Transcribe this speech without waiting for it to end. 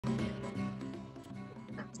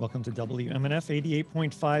Welcome to WMNF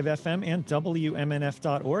 88.5 FM and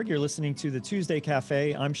WMNF.org. You're listening to the Tuesday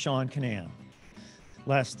Café. I'm Seán Kinane.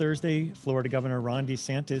 Last Thursday, Florida Governor Ron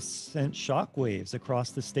DeSantis sent shockwaves across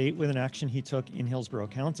the state with an action he took in Hillsborough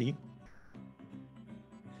County.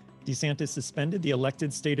 DeSantis suspended the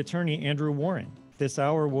elected state attorney, Andrew Warren. This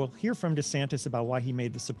hour, we'll hear from DeSantis about why he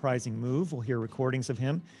made the surprising move. We'll hear recordings of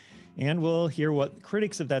him, and we'll hear what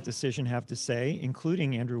critics of that decision have to say,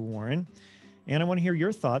 including Andrew Warren. And I want to hear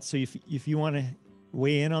your thoughts. So if you want to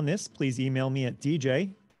weigh in on this, please email me at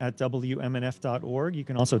dj@wmnf.org. You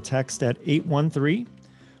can also text at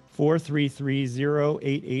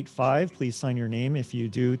 813-433-0885. Please sign your name if you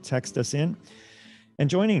do text us in.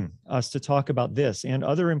 And joining us to talk about this and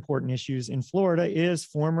other important issues in Florida is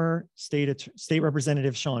former State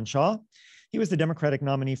Representative Seán Shaw. He was the Democratic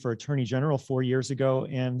nominee for Attorney General 4 years ago,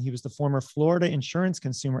 and he was the former Florida insurance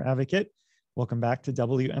consumer advocate. Welcome back to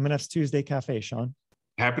WMNF's Tuesday Café, Seán.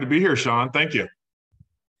 Happy to be here, Seán. Thank you.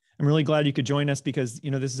 I'm really glad you could join us because,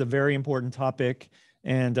 this is a very important topic,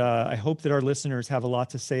 and I hope that our listeners have a lot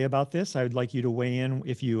to say about this. I would like you to weigh in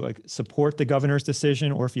if you support the governor's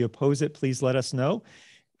decision, or if you oppose it, please let us know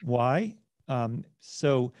why.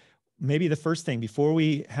 So maybe the first thing, before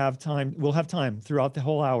we have time, we'll have time throughout the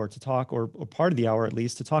whole hour to talk, or part of the hour at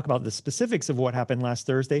least, to talk about the specifics of what happened last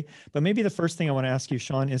Thursday. But maybe the first thing I want to ask you,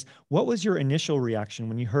 Seán, is what was your initial reaction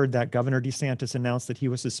when you heard that Governor DeSantis announced that he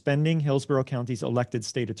was suspending Hillsborough County's elected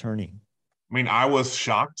state attorney? I mean, I was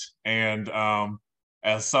shocked. And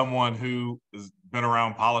as someone who has been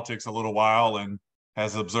around politics a little while and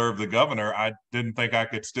has observed the governor, I didn't think I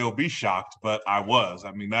could still be shocked, but I was.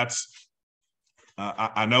 I mean,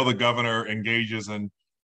 I know the governor engages in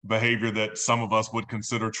behavior that some of us would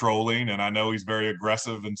consider trolling, and I know he's very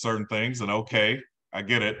aggressive in certain things, and okay, I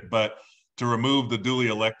get it. But to remove the duly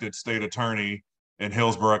elected state attorney in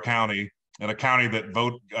Hillsborough County, in a county that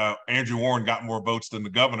Andrew Warren got more votes than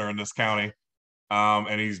the governor in this county,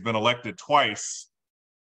 and he's been elected twice,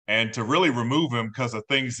 and to really remove him because of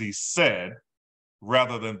things he said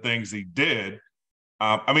rather than things he did.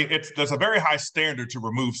 There's a very high standard to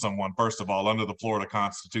remove someone, first of all, under the Florida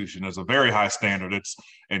Constitution. There's a very high standard. It's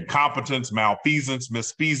incompetence, malfeasance,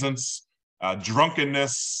 misfeasance,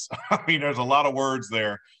 drunkenness. There's a lot of words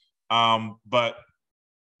there. But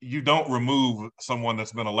you don't remove someone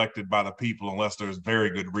that's been elected by the people unless there's very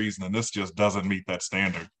good reason. And this just doesn't meet that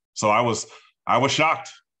standard. So I was shocked.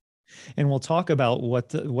 And we'll talk about what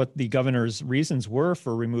the governor's reasons were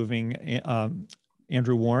for removing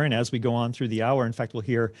Andrew Warren as we go on through the hour. In fact, we'll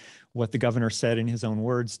hear what the governor said in his own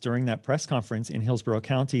words during that press conference in Hillsborough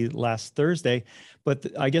County last Thursday. But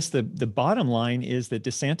I guess the bottom line is that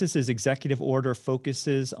DeSantis's executive order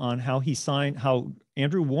focuses on how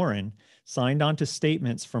Andrew Warren signed onto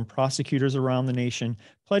statements from prosecutors around the nation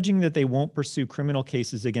pledging that they won't pursue criminal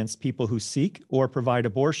cases against people who seek or provide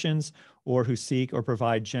abortions, or who seek or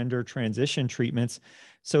provide gender transition treatments.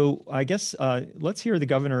 So I guess let's hear the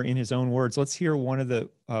governor in his own words. Let's hear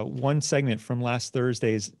one segment from last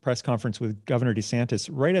Thursday's press conference with Governor DeSantis,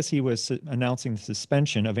 right as he was announcing the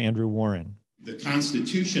suspension of Andrew Warren. The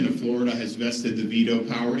Constitution of Florida has vested the veto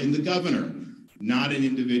power in the governor, not in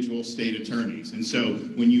individual state attorneys. And so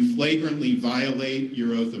when you flagrantly violate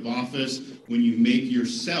your oath of office, when you make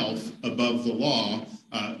yourself above the law,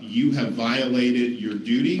 you have violated your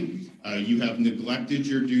duty. You have neglected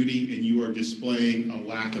your duty, and you are displaying a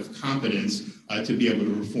lack of competence to be able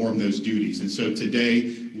to perform those duties. And so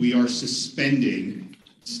today we are suspending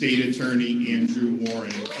State Attorney Andrew Warren,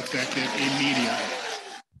 effective immediately.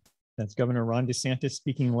 That's Governor Ron DeSantis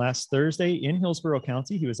speaking last Thursday in Hillsborough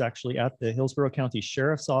County. He was actually at the Hillsborough County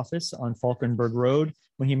Sheriff's Office on Falkenberg Road.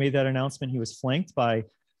 When he made that announcement, he was flanked by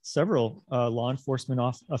several law enforcement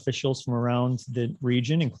officials from around the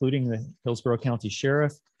region, including the Hillsborough County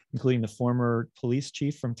Sheriff, including the former police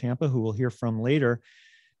chief from Tampa, who we'll hear from later.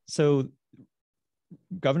 So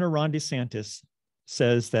Governor Ron DeSantis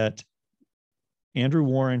says that Andrew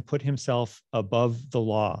Warren put himself above the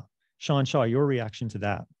law. Seán Shaw, your reaction to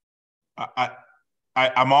that?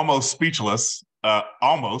 I'm almost speechless,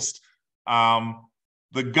 almost.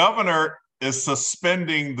 The governor is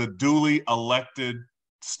suspending the duly elected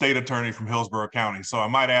state attorney from Hillsborough County. So I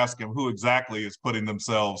might ask him who exactly is putting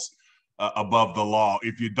themselves above the law.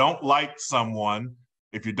 If you don't like someone,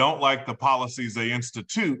 if you don't like the policies they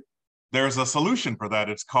institute, there's a solution for that.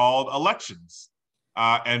 It's called elections.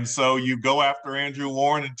 And so you go after Andrew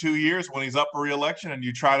Warren in 2 years when he's up for re-election, and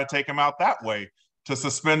you try to take him out that way. To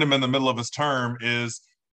suspend him in the middle of his term is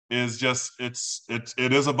just it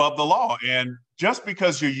is above the law. And just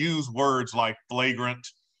because you use words like flagrant,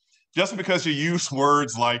 just because you use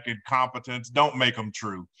words like incompetence, don't make them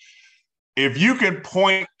true. If you can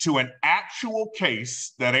point to an actual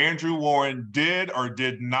case that Andrew Warren did or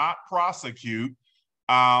did not prosecute,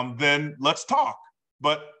 then let's talk.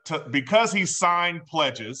 But because he signed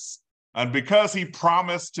pledges and because he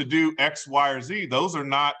promised to do X, Y, or Z, those are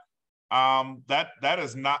not that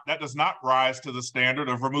does not rise to the standard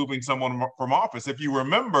of removing someone from office. If you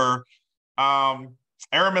remember,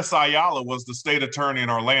 Aramis Ayala was the state attorney in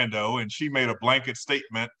Orlando, and she made a blanket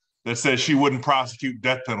statement that says she wouldn't prosecute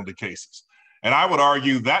death penalty cases. And I would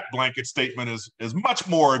argue that blanket statement is much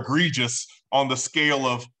more egregious on the scale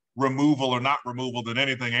of removal or not removal than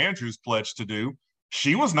anything Andrew's pledged to do.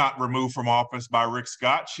 She was not removed from office by Rick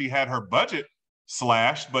Scott. She had her budget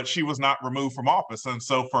slashed, but she was not removed from office. And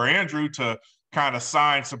so for Andrew to kind of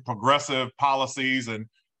sign some progressive policies and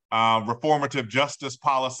reformative justice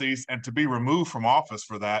policies and to be removed from office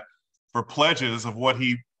for that, for pledges of what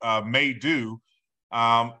he may do,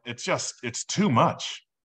 it's too much,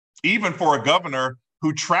 even for a governor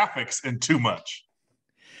who traffics in too much.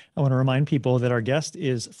 I want to remind people that our guest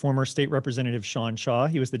is former State Representative Seán Shaw.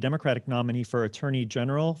 He was the Democratic nominee for Attorney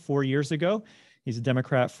General 4 years ago. He's a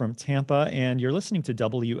Democrat from Tampa, and you're listening to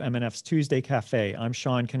WMNF's Tuesday Café. I'm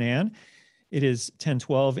Seán Kinane. It is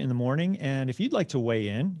 10:12 in the morning, and if you'd like to weigh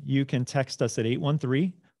in, you can text us at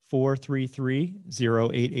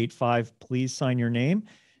 813-433-0885. Please sign your name,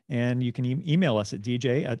 and you can email us at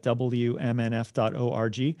dj@wmnf.org.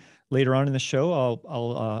 Later on in the show,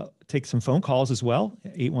 I'll take some phone calls as well,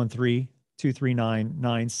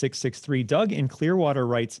 813-239-9663. Doug in Clearwater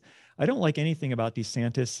writes, I don't like anything about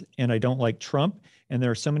DeSantis, and I don't like Trump, and there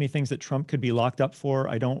are so many things that Trump could be locked up for.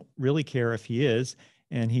 I don't really care if he is.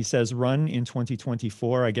 And he says run in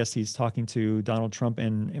 2024. I guess he's talking to Donald Trump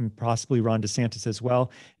and possibly Ron DeSantis as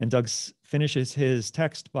well. And Doug finishes his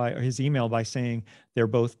email by saying they're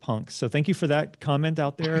both punks. So thank you for that comment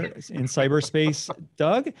out there in cyberspace,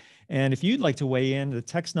 Doug. And if you'd like to weigh in, the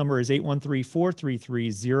text number is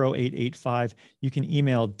 813-433-0885. You can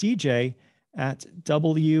email dj@wmnf.org.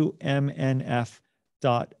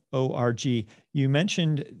 You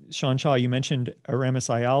mentioned, Seán Shaw, you mentioned Aramis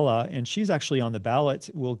Ayala, and she's actually on the ballot.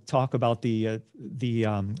 We'll talk about the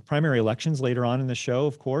primary elections later on in the show,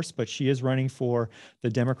 of course, but she is running for the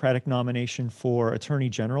Democratic nomination for Attorney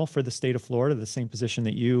General for the state of Florida, the same position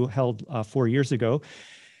that you held 4 years ago.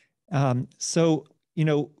 So, you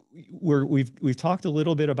know, we've talked a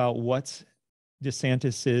little bit about what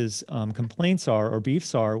DeSantis's complaints are or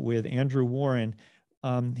beefs are with Andrew Warren.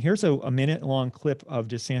 Here's a minute-long clip of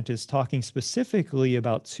DeSantis talking specifically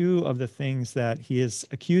about two of the things that he is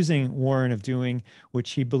accusing Warren of doing,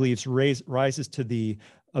 which he believes rises to the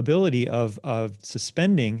ability of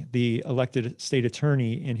suspending the elected state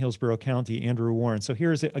attorney in Hillsborough County, Andrew Warren. So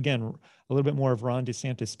here's, again, a little bit more of Ron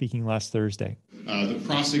DeSantis speaking last Thursday. The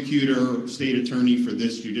prosecutor, state attorney for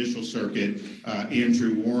this judicial circuit,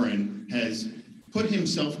 Andrew Warren, has put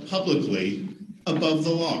himself publicly above the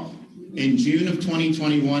law. In June of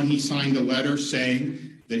 2021, he signed a letter saying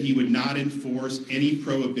that he would not enforce any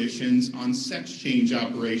prohibitions on sex change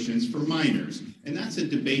operations for minors. And that's a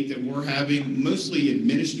debate that we're having mostly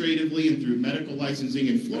administratively and through medical licensing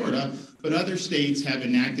in Florida, but other states have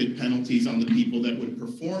enacted penalties on the people that would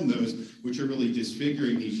perform those, which are really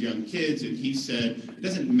disfiguring these young kids. And he said, it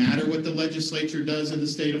doesn't matter what the legislature does in the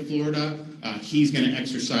state of Florida, he's going to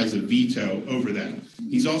exercise a veto over that.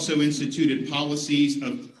 He's also instituted policies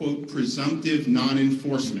of, quote, presumptive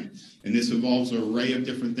non-enforcement. And this involves an array of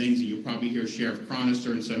different things, and you'll probably hear Sheriff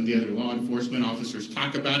Cronister and some of the other law enforcement officers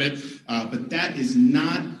talk about it, but that is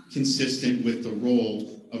not consistent with the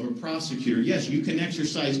role of a prosecutor. Yes, you can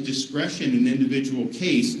exercise discretion in an individual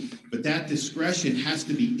case, but that discretion has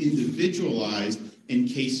to be individualized and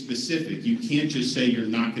case specific. You can't just say you're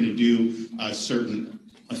not going to do certain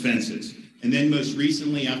offenses. And then most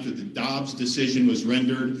recently, after the Dobbs decision was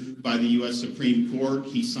rendered by the U.S. Supreme Court,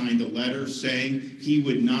 he signed a letter saying he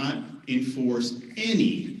would not enforce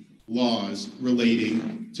any laws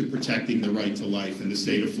relating to protecting the right to life in the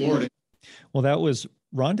state of Florida. Well, that was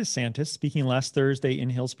Ron DeSantis speaking last Thursday in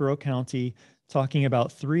Hillsborough County, talking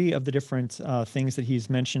about three of the different things that he's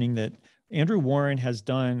mentioning that Andrew Warren has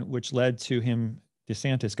done, which led to him,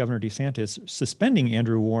 Governor DeSantis, suspending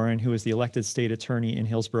Andrew Warren, who is the elected state attorney in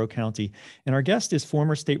Hillsborough County. And our guest is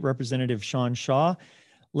former State Representative Seán Shaw.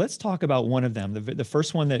 Let's talk about one of them. The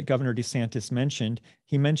first one that Governor DeSantis mentioned,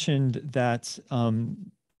 he mentioned that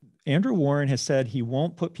Andrew Warren has said he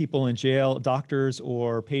won't put people in jail, doctors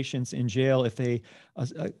or patients in jail, if they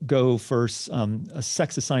go for a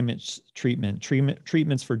sex assignment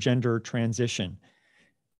treatments for gender transition.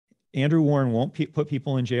 Andrew Warren won't put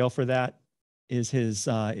people in jail for that. Is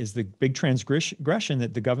the big transgression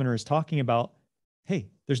that the governor is talking about. Hey,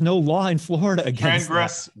 there's no law in Florida against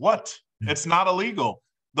Transgress that. what? It's not illegal.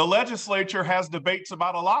 The legislature has debates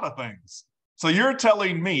about a lot of things. So you're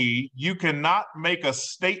telling me you cannot make a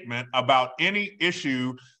statement about any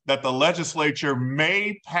issue that the legislature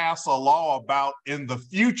may pass a law about in the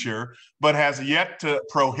future, but has yet to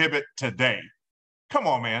prohibit today? Come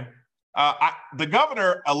on, man. The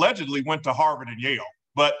governor allegedly went to Harvard and Yale,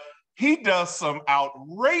 but he does some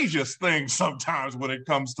outrageous things sometimes when it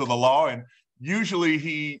comes to the law. And usually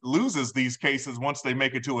he loses these cases once they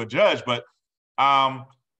make it to a judge. But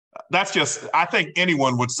that's just, I think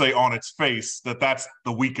anyone would say on its face that that's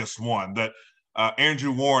the weakest one, that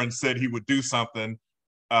Andrew Warren said he would do something.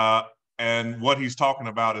 And what he's talking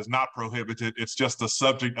about is not prohibited. It's just a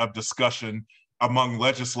subject of discussion among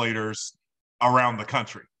legislators around the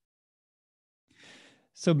country.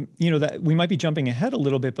 So, that we might be jumping ahead a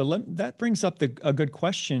little bit, but that brings up a good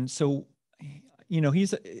question. So,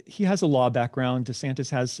 he has a law background.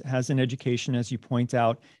 DeSantis has an education, as you point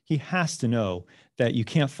out. He has to know that you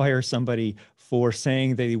can't fire somebody for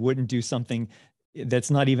saying they wouldn't do something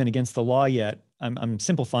that's not even against the law yet. I'm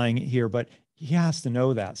simplifying it here, but he has to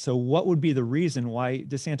know that. So what would be the reason why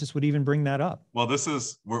DeSantis would even bring that up? Well,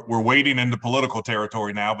 we're wading into political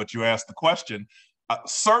territory now, but you asked the question.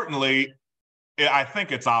 Certainly, I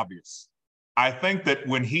think it's obvious. I think that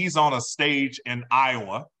when he's on a stage in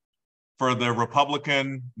Iowa for the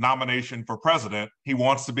Republican nomination for president, he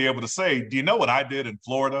wants to be able to say, do you know what I did in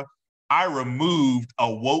Florida? I removed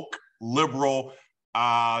a woke, liberal,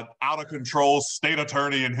 out of control state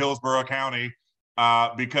attorney in Hillsborough County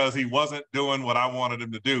because he wasn't doing what I wanted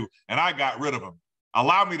him to do. And I got rid of him.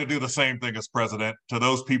 Allow me to do the same thing as president to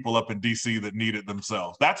those people up in DC that need it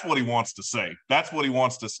themselves. That's what he wants to say. That's what he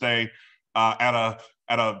wants to stay at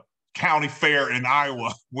a county fair in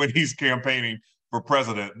Iowa when he's campaigning for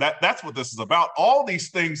president. That's what this is about. All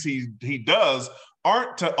these things he does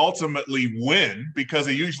aren't to ultimately win, because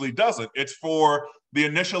he usually doesn't. It's for the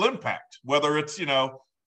initial impact, whether it's,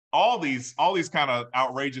 all these kind of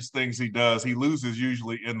outrageous things he does, he loses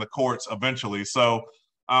usually in the courts eventually. So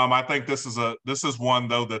I think this is one,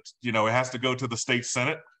 though, that, it has to go to the state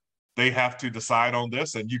Senate. They have to decide on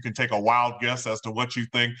this, and you can take a wild guess as to what you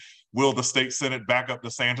think. Will the state Senate back up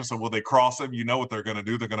DeSantis, or will they cross him? You know what they're going to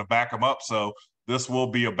do. They're going to back him up. So this will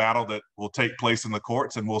be a battle that will take place in the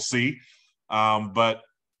courts, and we'll see. But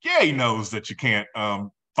yeah, he knows that you can't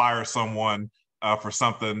fire someone for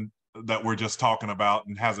something that we're just talking about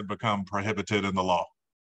and hasn't become prohibited in the law.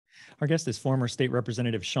 Our guest is former State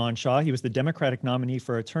Representative Seán Shaw. He was the Democratic nominee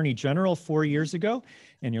for Attorney General 4 years ago.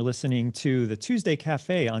 And you're listening to the Tuesday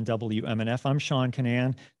Café on WMNF. I'm Seán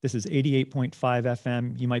Kinane. This is 88.5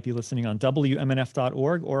 FM. You might be listening on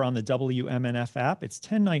WMNF.org or on the WMNF app. It's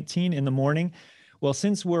 10:19 in the morning. Well,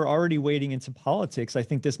 since we're already wading into politics, I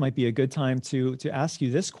think this might be a good time to ask you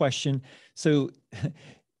this question. So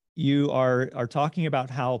you are talking about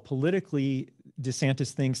how politically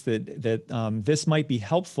DeSantis thinks that this might be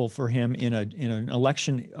helpful for him in an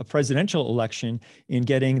election, a presidential election, in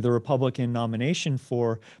getting the Republican nomination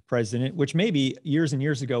for president, which maybe years and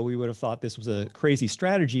years ago we would have thought this was a crazy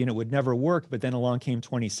strategy and it would never work. But then along came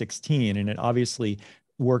 2016, and it obviously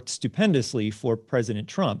worked stupendously for President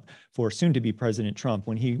Trump, for soon-to-be President Trump,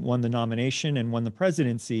 when he won the nomination and won the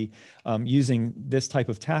presidency using this type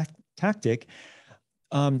of tactic.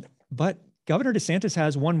 But Governor DeSantis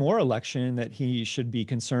has one more election that he should be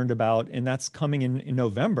concerned about, and that's coming in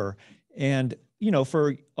November. And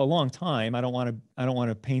for a long time, I don't want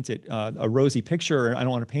to paint it a rosy picture, or I don't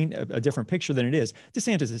want to paint a different picture than it is.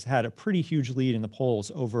 DeSantis has had a pretty huge lead in the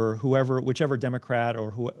polls over whichever Democrat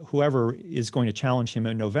or whoever is going to challenge him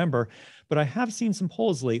in November. But I have seen some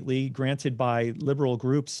polls lately, granted by liberal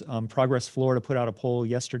groups. Progress Florida put out a poll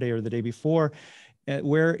yesterday or the day before,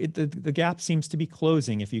 where the gap seems to be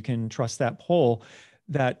closing, if you can trust that poll,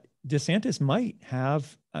 that DeSantis might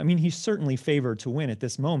have, he's certainly favored to win at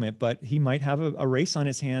this moment, but he might have a race on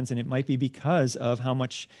his hands, and it might be because of how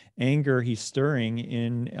much anger he's stirring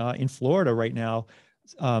in Florida right now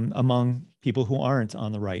among people who aren't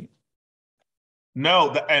on the right.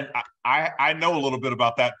 No, and I know a little bit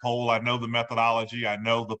about that poll. I know the methodology. I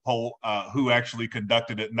know the poll, who actually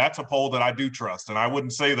conducted it, and that's a poll that I do trust. And I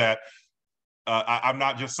wouldn't say that. I'm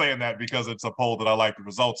not just saying that because it's a poll that I like the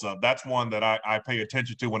results of. That's one that I pay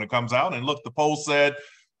attention to when it comes out. And look, the poll said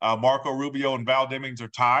Marco Rubio and Val Demings are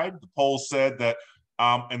tied. The poll said that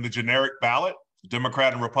in the generic ballot,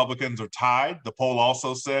 Democrat and Republicans are tied. The poll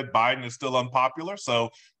also said Biden is still unpopular. So,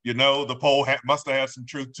 the poll must have had some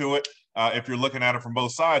truth to it if you're looking at it from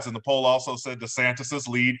both sides. And the poll also said DeSantis's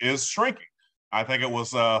lead is shrinking. I think it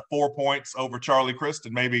was 4 points over Charlie Crist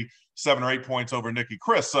and maybe 7 or 8 points over Nikki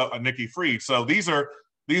Fried. So these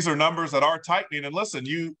are numbers that are tightening. And listen,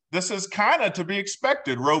 this is kind of to be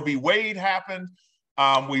expected. Roe v. Wade happened.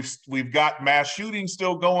 We've got mass shootings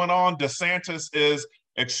still going on. DeSantis is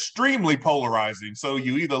extremely polarizing. So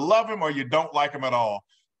you either love him or you don't like him at all.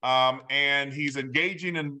 And he's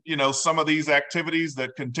engaging in, some of these activities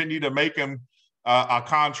that continue to make him a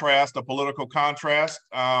political contrast.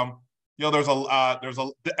 And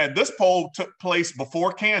this poll took place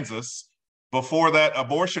before Kansas, before that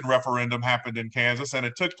abortion referendum happened in Kansas, and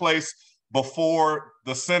it took place before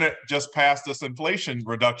the Senate just passed this Inflation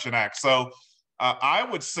Reduction Act. So I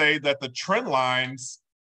would say that the trend lines,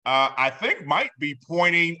 I think, might be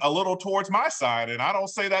pointing a little towards my side. And I don't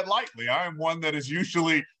say that lightly. I am one that is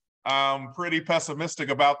usually pretty pessimistic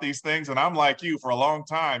about these things. And I'm like you, for a long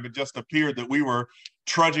time, it just appeared that we were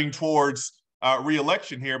trudging towards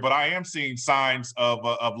re-election here. But I am seeing signs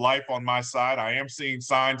of life on my side. I am seeing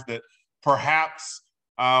signs that perhaps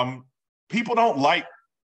people don't like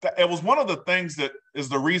that. It was one of the things that is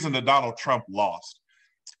the reason that Donald Trump lost.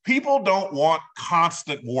 People don't want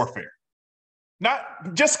constant warfare.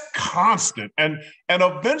 Not just constant, and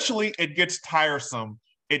eventually it gets tiresome,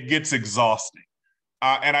 it gets exhausting.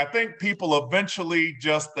 And I think people eventually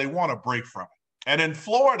they want to break from it. And in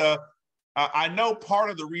Florida, I know part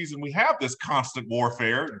of the reason we have this constant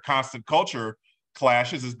warfare and constant culture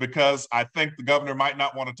clashes is because I think the governor might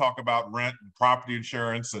not want to talk about rent and property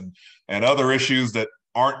insurance and other issues that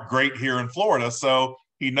aren't great here in Florida. So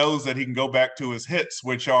he knows that he can go back to his hits,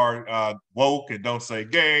 which are woke and don't say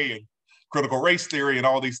gay and critical race theory and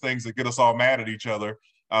all these things that get us all mad at each other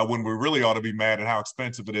when we really ought to be mad at how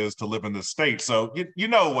expensive it is to live in this state. So you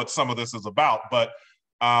know what some of this is about, but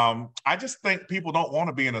I just think people don't want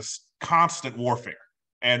to be in a constant warfare,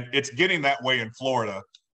 and it's getting that way in Florida.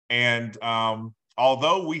 And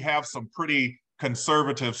although we have some pretty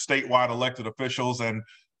conservative statewide elected officials and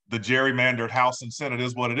the gerrymandered House and Senate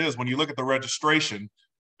is what it is, when you look at the registration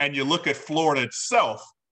and you look at Florida itself,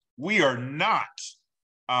 we are not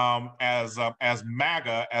as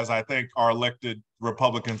MAGA as I think our elected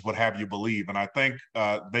Republicans would have you believe. And I think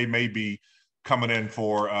they may be coming in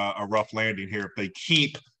for a rough landing here if they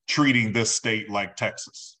keep treating this state like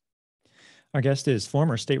Texas. Our guest is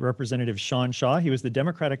former State Representative Seán Shaw. He was the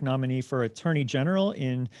Democratic nominee for Attorney General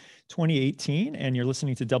in 2018, and you're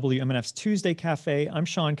listening to WMNF's Tuesday Café. I'm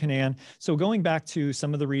Seán Kinane. So going back to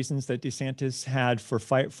some of the reasons that DeSantis had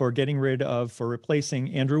for getting rid of, for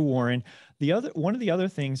replacing Andrew Warren, one of the other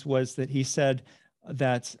things was that he said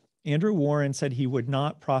that Andrew Warren said he would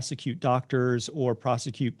not prosecute doctors or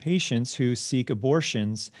prosecute patients who seek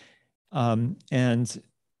abortions. And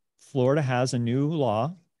Florida has a new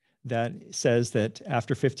law that says that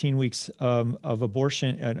after 15 weeks of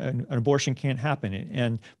abortion, an abortion can't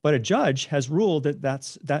happen. But a judge has ruled that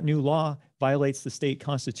that new law violates the state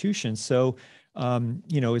constitution. So,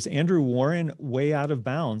 is Andrew Warren way out of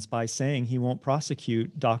bounds by saying he won't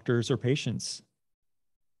prosecute doctors or patients?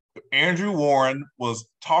 Andrew Warren was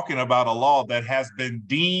talking about a law that has been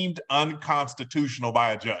deemed unconstitutional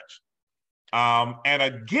by a judge. And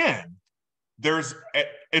again,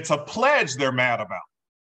 it's a pledge they're mad about.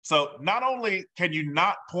 So not only can you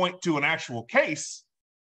not point to an actual case,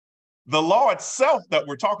 the law itself that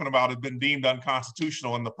we're talking about has been deemed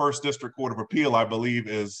unconstitutional, and the First District Court of Appeal, I believe,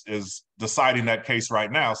 is deciding that case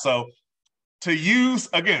right now. So to use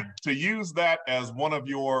that as one of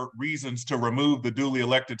your reasons to remove the duly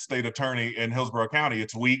elected state attorney in Hillsborough County,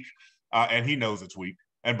 it's weak, and he knows it's weak.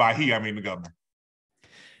 And by he, I mean the governor.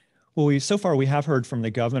 Well, so far we have heard from the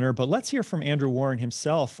governor, but let's hear from Andrew Warren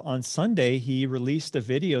himself. On Sunday, he released a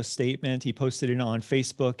video statement. He posted it on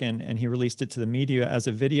Facebook, and he released it to the media as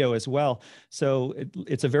a video as well. So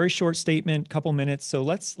it's a very short statement, couple minutes. So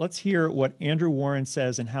let's hear what Andrew Warren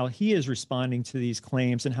says and how he is responding to these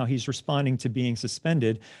claims and how he's responding to being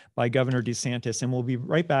suspended by Governor DeSantis. And we'll be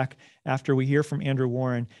right back after we hear from Andrew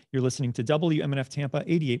Warren. You're listening to WMNF Tampa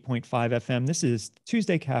 88.5 FM. This is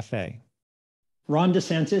Tuesday Cafe. Ron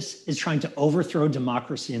DeSantis is trying to overthrow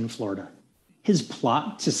democracy in Florida. His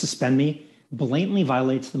plot to suspend me blatantly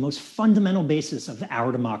violates the most fundamental basis of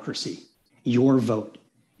our democracy, your vote.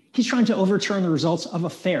 He's trying to overturn the results of a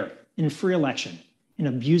fair and free election and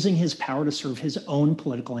abusing his power to serve his own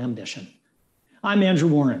political ambition. I'm Andrew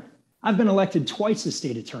Warren. I've been elected twice as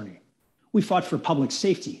state attorney. We fought for public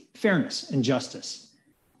safety, fairness, and justice.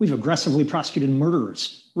 We've aggressively prosecuted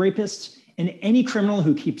murderers, rapists, and any criminal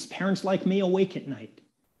who keeps parents like me awake at night.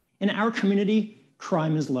 In our community,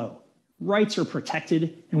 crime is low, rights are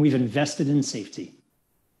protected, and we've invested in safety.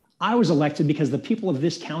 I was elected because the people of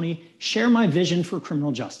this county share my vision for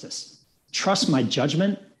criminal justice, trust my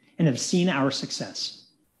judgment, and have seen our success.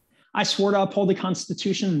 I swore to uphold the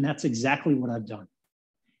Constitution, and that's exactly what I've done.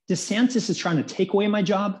 DeSantis is trying to take away my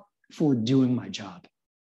job for doing my job.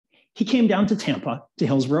 He came down to Tampa, to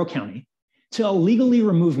Hillsborough County, to illegally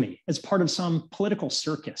remove me as part of some political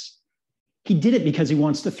circus. He did it because he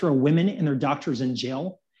wants to throw women and their doctors in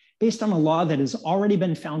jail based on a law that has already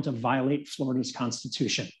been found to violate Florida's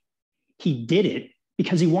Constitution. He did it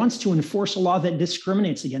because he wants to enforce a law that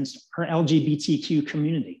discriminates against our LGBTQ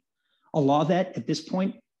community, a law that at this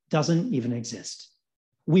point doesn't even exist.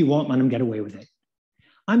 We won't let him get away with it.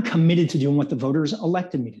 I'm committed to doing what the voters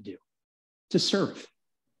elected me to do, to serve,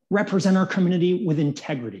 represent our community with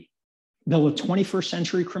integrity, build a 21st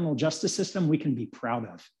century criminal justice system we can be proud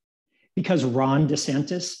of. Because Ron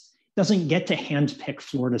DeSantis doesn't get to handpick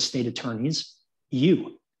Florida state attorneys.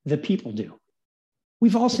 You, the people, do.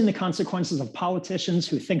 We've all seen the consequences of politicians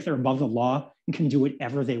who think they're above the law and can do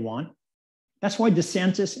whatever they want. That's why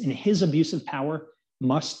DeSantis and his abuse of power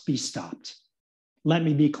must be stopped. Let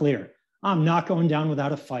me be clear. I'm not going down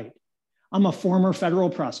without a fight. I'm a former federal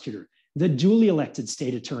prosecutor, the duly elected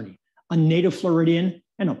state attorney, a native Floridian,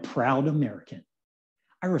 and a proud American.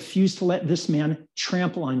 I refuse to let this man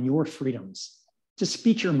trample on your freedoms, to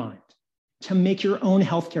speak your mind, to make your own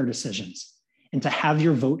healthcare decisions, and to have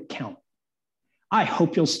your vote count. I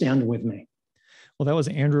hope you'll stand with me. Well, that was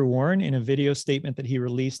Andrew Warren in a video statement that he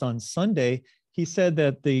released on Sunday. He said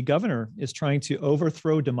that the governor is trying to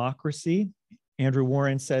overthrow democracy. Andrew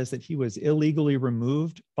Warren says that he was illegally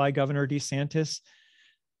removed by Governor DeSantis.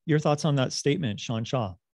 Your thoughts on that statement, Sean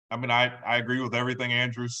Shaw? I mean, I agree with everything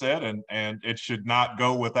Andrew said, and it should not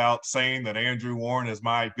go without saying that Andrew Warren is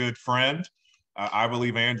my good friend. I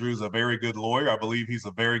believe Andrew's a very good lawyer. I believe he's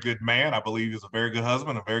a very good man. I believe he's a very good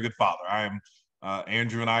husband, a very good father.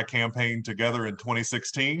 Andrew and I campaigned together in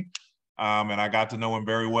 2016, and I got to know him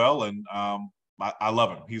very well, and I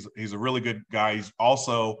love him. He's a really good guy. He's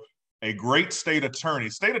also a great state attorney.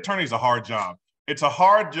 State attorney is a hard job. It's a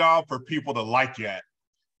hard job for people to like you at,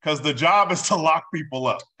 because the job is to lock people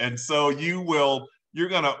up. And so you're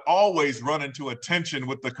going to always run into a tension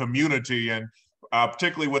with the community, and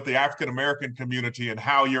particularly with the African-American community and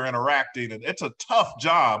how you're interacting. And it's a tough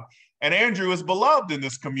job. And Andrew is beloved in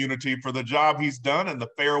this community for the job he's done and the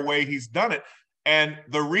fair way he's done it. And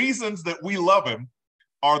the reasons that we love him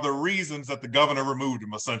are the reasons that the governor removed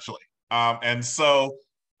him, essentially. That's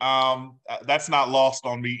not lost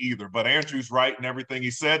on me either. But Andrew's right in everything he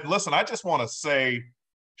said. Listen, I just want to say,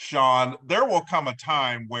 Sean, there will come a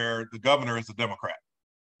time where the governor is a Democrat.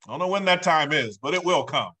 I don't know when that time is, but it will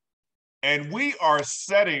come. And we are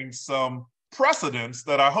setting some precedents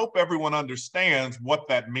that I hope everyone understands what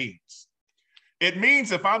that means. It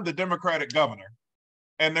means if I'm the Democratic governor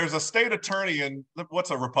and there's a state attorney in,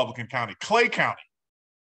 what's a Republican county? Clay County.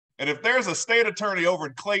 And if there's a state attorney over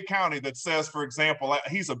in Clay County that says, for example,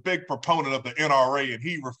 he's a big proponent of the NRA and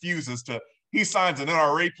he signs an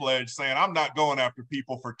NRA pledge saying, I'm not going after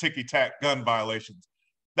people for ticky-tack gun violations.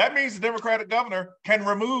 That means the Democratic governor can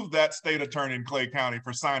remove that state attorney in Clay County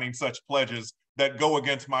for signing such pledges that go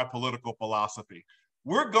against my political philosophy.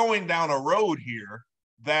 We're going down a road here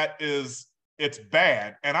it's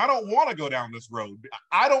bad. And I don't want to go down this road.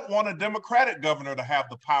 I don't want a Democratic governor to have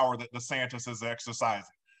the power that DeSantis is exercising.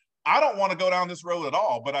 I don't want to go down this road at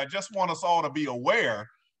all, but I just want us all to be aware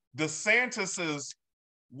DeSantis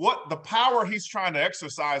what the power he's trying to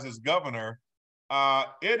exercise as governor,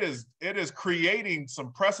 it is creating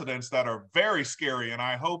some precedents that are very scary. And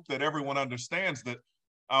I hope that everyone understands that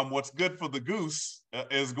what's good for the goose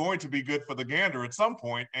is going to be good for the gander at some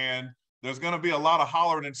point. And there's going to be a lot of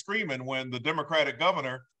hollering and screaming when the Democratic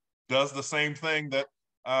governor does the same thing that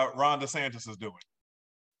Ron DeSantis is doing.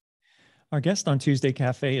 Our guest on Tuesday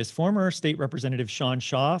Cafe is former State Representative Seán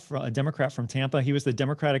Shaw, a Democrat from Tampa. He was the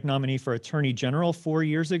Democratic nominee for Attorney General 4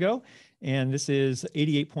 years ago, and this is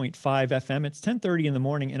 88.5 FM. It's 10:30 in the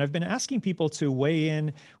morning, and I've been asking people to weigh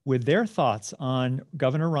in with their thoughts on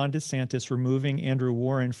Governor Ron DeSantis removing Andrew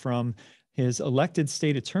Warren from his elected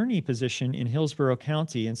state attorney position in Hillsborough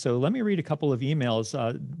County. And so let me read a couple of emails.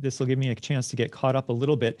 This will give me a chance to get caught up a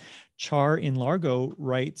little bit. Char in Largo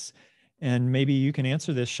writes, and maybe you can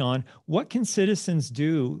answer this, Sean, what can citizens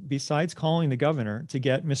do besides calling the governor to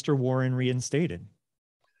get Mr. Warren reinstated?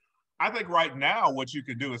 I think right now what you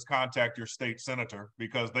can do is contact your state senator,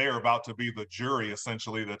 because they are about to be the jury,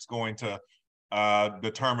 essentially, that's going to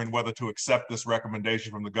determine whether to accept this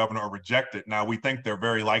recommendation from the governor or reject it. Now, we think they're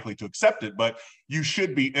very likely to accept it, but you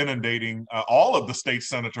should be inundating all of the state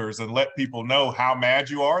senators and let people know how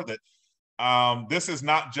mad you are, that this is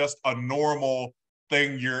not just a normal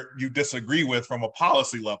thing you disagree with from a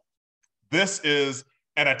policy level. This is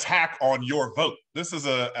an attack on your vote. This is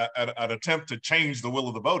an attempt to change the will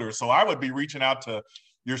of the voters. So I would be reaching out to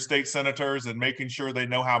your state senators and making sure they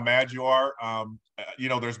know how mad you are. You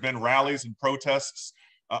know, there's been rallies and protests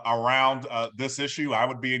around this issue. I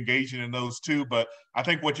would be engaging in those too. But I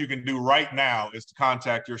think what you can do right now is to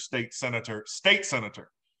contact your state senator.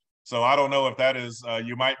 So I don't know if that is,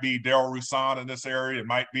 you might be Darrell Roussan in this area. It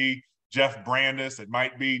might be Jeff Brandis. It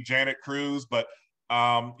might be Janet Cruz. But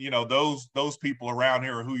you know, those people around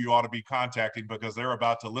here are who you ought to be contacting, because they're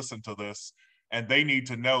about to listen to this and they need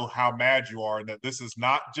to know how mad you are, and that this is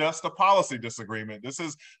not just a policy disagreement. This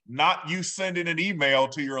is not you sending an email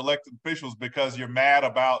to your elected officials because you're mad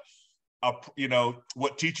about, you know,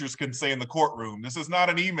 what teachers can say in the courtroom. This is not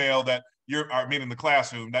an email that in the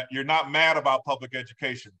classroom, that you're not mad about public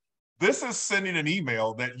education. This is sending an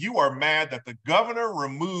email that you are mad that the governor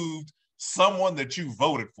removed someone that you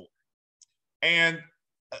voted for. And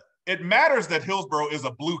it matters that Hillsborough is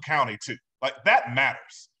a blue county too. Like, that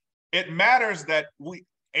matters. It matters that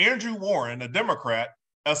Andrew Warren, a Democrat,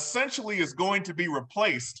 essentially is going to be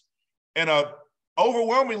replaced in a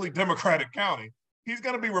overwhelmingly Democratic county. He's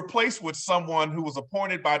going to be replaced with someone who was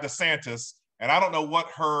appointed by DeSantis. And I don't know what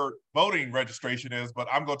her voting registration is, but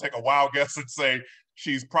I'm going to take a wild guess and say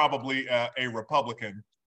she's probably a Republican.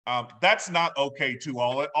 That's not okay too.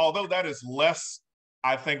 Although that is less,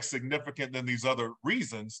 I think, significant than these other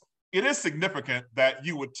reasons, it is significant that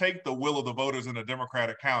you would take the will of the voters in a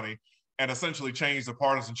Democratic county and essentially change the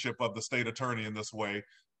partisanship of the state attorney in this way.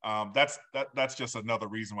 That's just another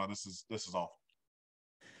reason why this is awful.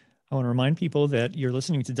 I want to remind people that you're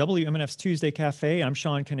listening to WMNF's Tuesday Cafe. I'm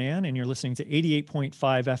Seán Kinane, and you're listening to 88.5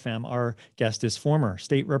 FM. Our guest is former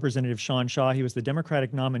State Representative Sean Shaw. He was the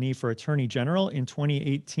Democratic nominee for Attorney General in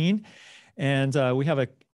 2018. And we have an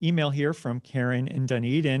email here from Karen in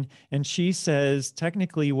Dunedin, and she says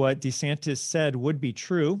technically what DeSantis said would be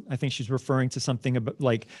true. I think she's referring to something about,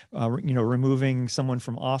 like, you know, removing someone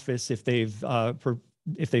from office if they've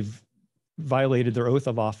violated their oath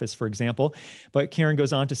of office, for example. But Karen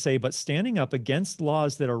goes on to say, but standing up against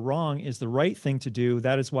laws that are wrong is the right thing to do.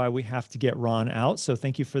 That is why we have to get Ron out. So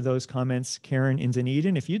thank you for those comments, Karen in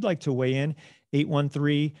Dunedin. If you'd like to weigh in,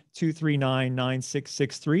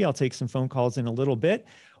 813-239-9663. I'll take some phone calls in a little bit,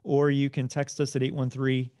 or you can text us at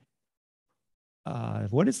 813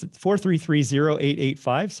 what is it?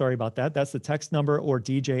 433-0885. Sorry about that. That's the text number, or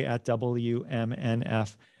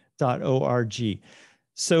dj@WMNF.org.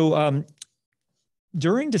 So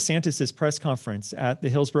during DeSantis's press conference at the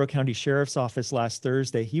Hillsborough County Sheriff's Office last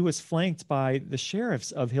Thursday, he was flanked by the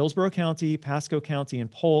sheriffs of Hillsborough County, Pasco County, and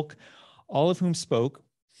Polk, all of whom spoke.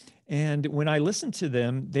 And when I listened to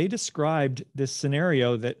them, they described this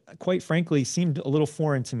scenario that, quite frankly, seemed a little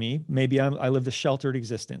foreign to me. Maybe I lived a sheltered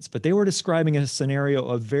existence, but they were describing a scenario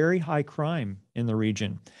of very high crime in the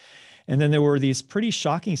region. And then there were these pretty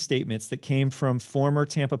shocking statements that came from former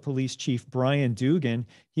Tampa Police Chief Brian Dugan.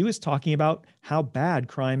 He was talking about how bad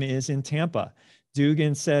crime is in Tampa.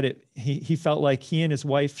 Dugan said he felt like he and his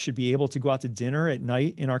wife should be able to go out to dinner at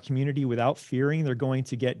night in our community without fearing they're going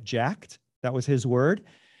to get jacked. That was his word.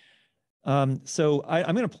 So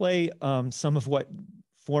I'm going to play some of what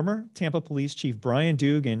former Tampa Police Chief Brian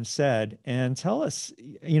Dugan said, and tell us,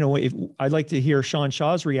 you know, I'd like to hear Sean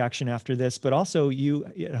Shaw's reaction after this, but also you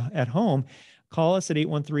at home, call us at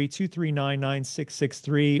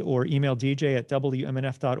 813-239-9663 or email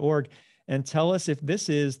dj@wmnf.org and tell us if this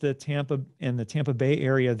is the Tampa and the Tampa Bay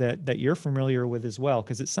area that you're familiar with as well,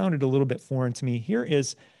 because it sounded a little bit foreign to me. Here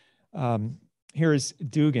is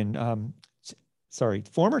Dugan,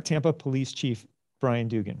 former Tampa Police Chief Brian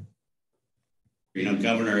Dugan. You know,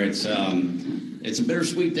 Governor, it's a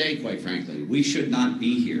bittersweet day, quite frankly. We should not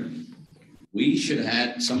be here. We should have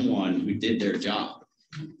had someone who did their job.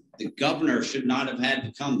 The governor should not have had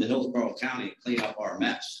to come to Hillsborough County and clean up our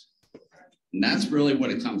mess. And that's really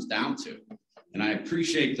what it comes down to. And I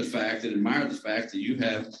appreciate the fact and admire the fact that you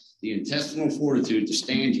have the intestinal fortitude to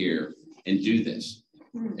stand here and do this.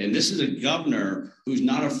 And this is a governor who's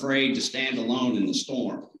not afraid to stand alone in the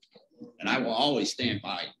storm. And I will always stand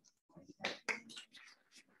by you.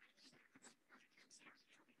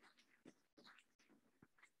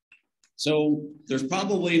 So there's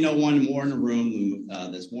probably no one more in the room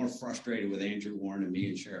that's more frustrated with Andrew Warren than me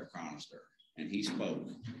and Sheriff Chronister, and he spoke.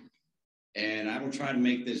 And I will try to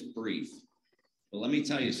make this brief, but let me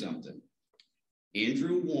tell you something.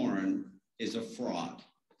 Andrew Warren is a fraud.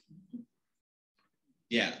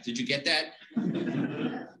 Yeah, did you get that?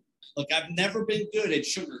 Look, I've never been good at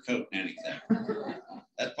sugarcoating anything.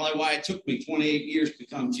 That's probably why it took me 28 years to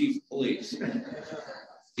become chief of police.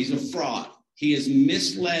 He's a fraud. He has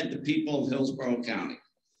misled the people of Hillsborough County.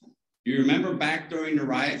 You remember back during the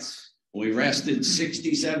riots, we arrested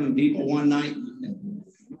 67 people one night?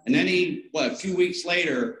 And then a few weeks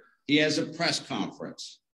later, he has a press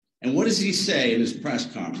conference. And what does he say in his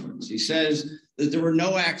press conference? He says that there were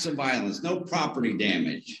no acts of violence, no property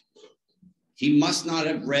damage. He must not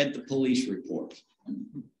have read the police report.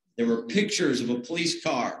 There were pictures of a police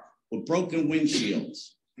car with broken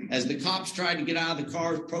windshields. As the cops tried to get out of the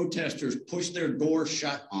cars, protesters pushed their doors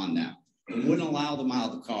shut on them and wouldn't allow them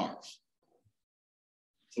out of the cars.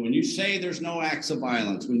 So when you say there's no acts of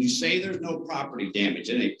violence, when you say there's no property damage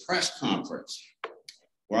in a press conference,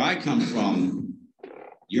 where I come from,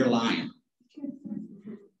 you're lying.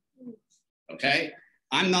 Okay?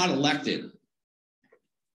 I'm not elected.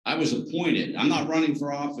 I was appointed. I'm not running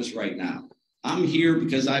for office right now. I'm here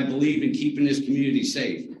because I believe in keeping this community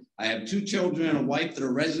safe. I have 2 children and a wife that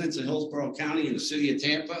are residents of Hillsborough County in the city of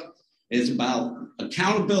Tampa. It's about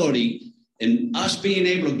accountability and us being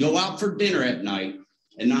able to go out for dinner at night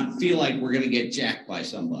and not feel like we're going to get jacked by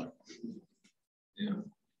somebody. Yeah.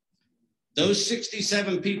 Those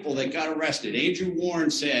 67 people that got arrested, Andrew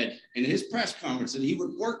Warren said in his press conference that he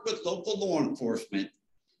would work with local law enforcement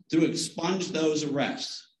to expunge those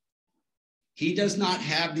arrests. He does not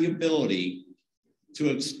have the ability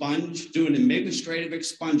to do an administrative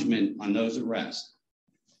expungement on those arrests.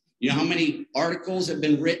 You know how many articles have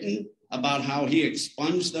been written about how he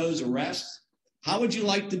expunged those arrests? How would you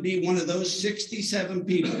like to be one of those 67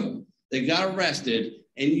 people that got arrested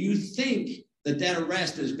and you think that that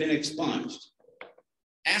arrest has been expunged?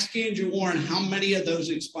 Ask Andrew Warren how many of those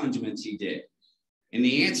expungements he did. And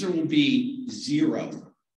the answer will be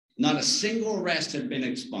 0. Not a single arrest had been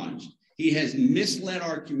expunged. He has misled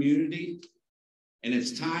our community. And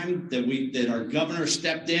it's time that our governor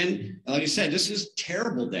stepped in. And like I said, this is a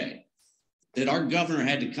terrible day that our governor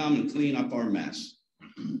had to come and clean up our mess.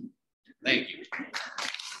 Thank you.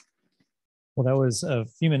 Well, that was a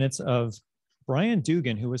few minutes of Brian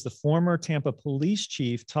Dugan, who was the former Tampa police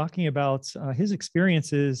chief, talking about his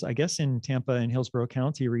experiences, I guess, in Tampa and Hillsborough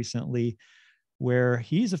County recently, where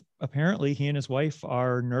apparently he and his wife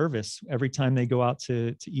are nervous every time they go out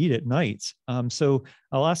to eat at night. So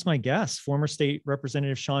I'll ask my guest, former State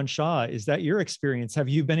Representative Seán Shaw, is that your experience? Have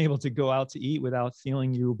you been able to go out to eat without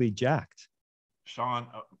feeling you will be jacked? Seán,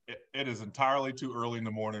 it is entirely too early in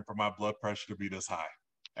the morning for my blood pressure to be this high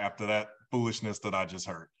after that foolishness that I just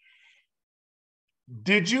heard.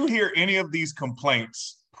 Did you hear any of these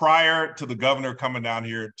complaints prior to the governor coming down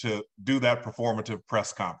here to do that performative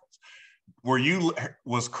press conference?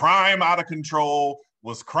 Was crime out of control?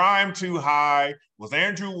 Was crime too high? Was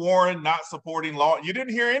Andrew Warren not supporting law? You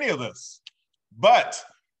didn't hear any of this. But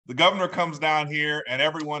the governor comes down here and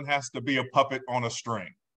everyone has to be a puppet on a string.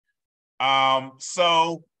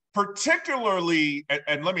 So particularly,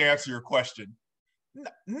 and let me answer your question.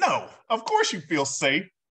 No, of course you feel safe.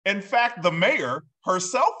 In fact, the mayor,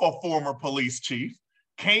 herself a former police chief,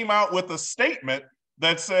 came out with a statement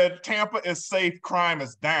that said Tampa is safe, crime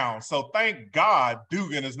is down. So thank God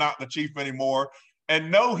Dugan is not the chief anymore. And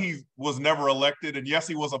no, he was never elected. And yes,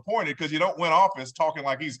 he was appointed, because you don't win office talking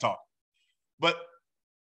like he's talking. But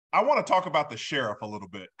I want to talk about the sheriff a little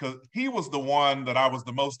bit, because he was the one that I was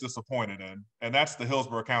the most disappointed in. And that's the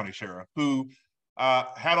Hillsborough County sheriff, who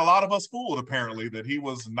had a lot of us fooled, apparently, that he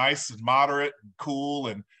was nice and moderate and cool.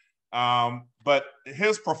 And but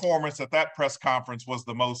his performance at that press conference was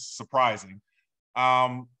the most surprising.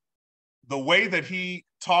 The way that he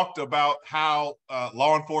talked about how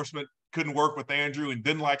law enforcement couldn't work with Andrew and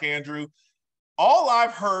didn't like Andrew. All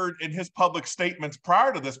I've heard in his public statements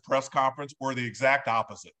prior to this press conference were the exact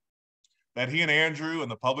opposite. That he and Andrew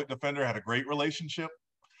and the public defender had a great relationship,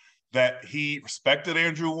 that he respected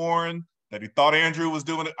Andrew Warren, that he thought Andrew was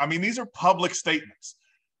doing it. I mean, these are public statements.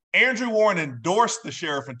 Andrew Warren endorsed the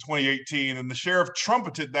sheriff in 2018, and the sheriff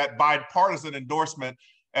trumpeted that bipartisan endorsement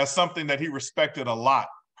as something that he respected a lot.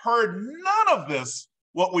 Heard none of this,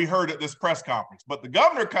 what we heard at this press conference. But the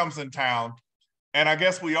governor comes in town, and I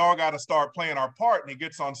guess we all got to start playing our part, and he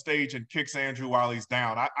gets on stage and kicks Andrew while he's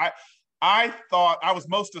down. I thought I was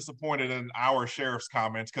most disappointed in our sheriff's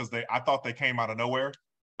comments, because I thought they came out of nowhere.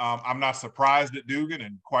 I'm not surprised at Dugan,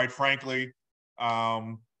 and quite frankly,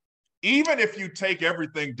 even if you take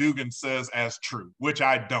everything Dugan says as true, which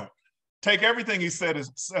I don't, take everything he said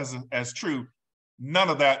as true, none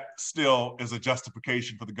of that still is a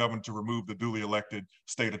justification for the governor to remove the duly elected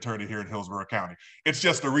state attorney here in Hillsborough County. It's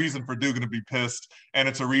just a reason for Dugan to be pissed, and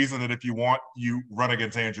it's a reason that if you want, you run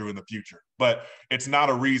against Andrew in the future. But it's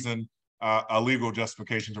not a reason, a legal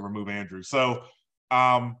justification to remove Andrew. So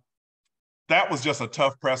that was just a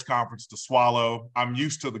tough press conference to swallow. I'm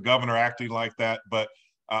used to the governor acting like that, but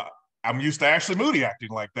I'm used to Ashley Moody acting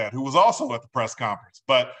like that, who was also at the press conference.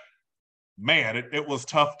 But man, it was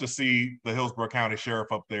tough to see the Hillsborough County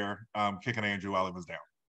Sheriff up there kicking Andrew while he was down.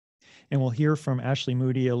 And we'll hear from Ashley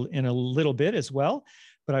Moody in a little bit as well.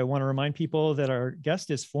 But I want to remind people that our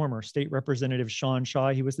guest is former State Representative Seán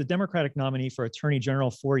Shaw. He was the Democratic nominee for Attorney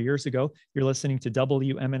General 4 years ago. You're listening to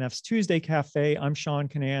WMNF's Tuesday Cafe. I'm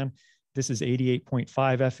Seán Kinane. This is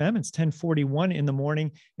 88.5 FM. It's 10:41 in the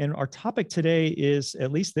morning. And our topic today is,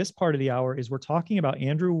 at least this part of the hour, is we're talking about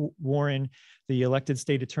Andrew Warren, the elected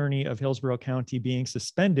state attorney of Hillsborough County, being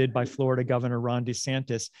suspended by Florida Governor Ron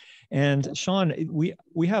DeSantis. And Seán,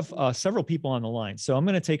 we have several people on the line. So I'm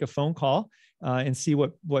going to take a phone call and see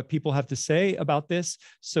what people have to say about this.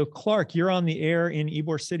 So Clark, you're on the air in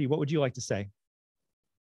Ybor City. What would you like to say?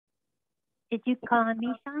 Did you call on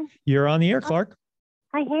me, Seán? You're on the air, Clark.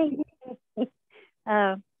 Hi, hey.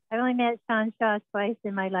 I only met Seán Shaw twice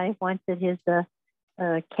in my life. Once at his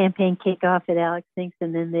campaign kickoff at Alex Sinks,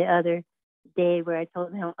 and then the other day where I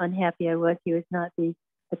told him how unhappy I was he was not the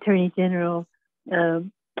Attorney General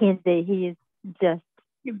candidate. He is just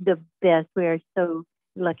the best. We are so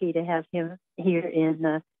lucky to have him here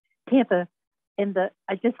in Tampa. And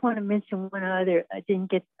I just want to mention one other. I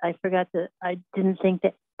didn't think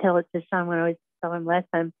to tell it to Seán when I saw him last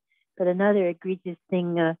time. But another egregious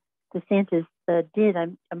thing DeSantis did.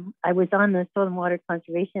 I was on the Soil and Water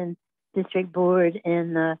Conservation District Board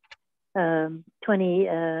in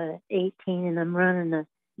 2018, and I'm running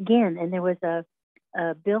again. And there was a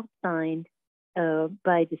bill signed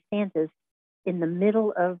by DeSantis in the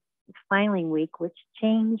middle of filing week, which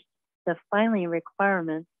changed the filing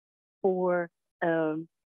requirements for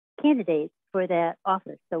candidates for that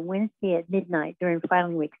office. So Wednesday at midnight during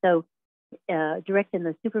filing week. So directing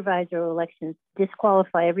the supervisor of elections to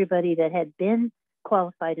disqualify everybody that had been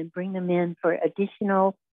qualified and bring them in for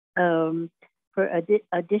additional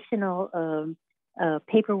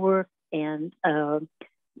paperwork and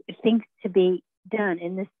things to be done.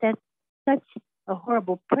 And this sets such a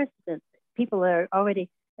horrible precedent. People are already,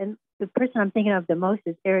 and the person I'm thinking of the most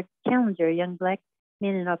is Eric Challenger, a young black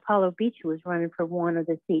man in Apollo Beach who was running for one of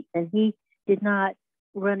the seats, and he did not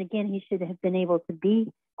run again. He should have been able to be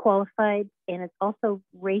qualified. And it's also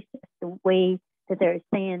racist the way that they're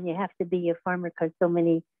saying you have to be a farmer because so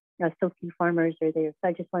few farmers are there. So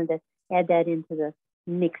I just wanted to add that into the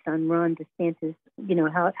mix on Ron DeSantis.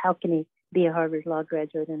 How can he be a Harvard Law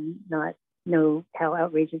graduate and not know how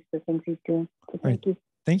outrageous the things he's doing? So thank you.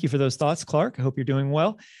 Thank you for those thoughts, Clark. I hope you're doing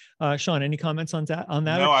well. Seán, any comments on that?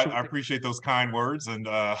 No, I appreciate those kind words. And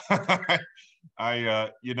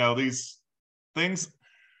these things,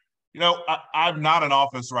 I'm not in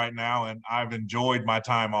office right now, and I've enjoyed my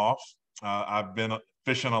time off. I've been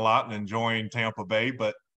fishing a lot and enjoying Tampa Bay,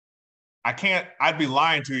 but I'd be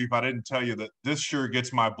lying to you if I didn't tell you that this sure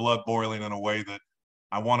gets my blood boiling in a way that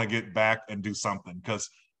I want to get back and do something. Because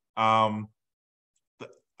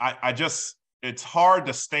it's hard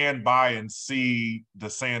to stand by and see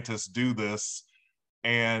DeSantis do this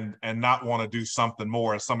and not want to do something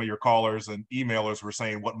more. As some of your callers and emailers were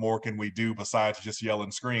saying, what more can we do besides just yell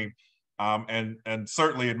and scream? And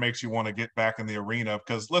certainly it makes you want to get back in the arena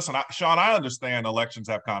because, listen, Seán, I understand elections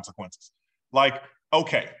have consequences. Like,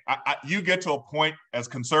 okay, you get to a point as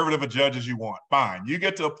conservative a judge as you want, fine. You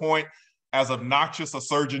get to a point as obnoxious a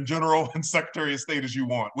Surgeon General and Secretary of State as you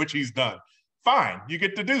want, which he's done, fine, you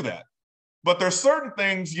get to do that. But there's certain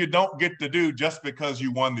things you don't get to do just because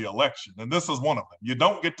you won the election. And this is one of them. You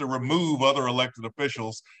don't get to remove other elected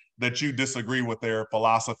officials that you disagree with their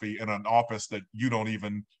philosophy in an office that you don't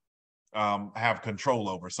even have control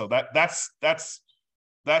over. So that's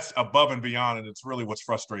above and beyond. And it's really what's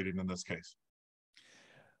frustrating in this case.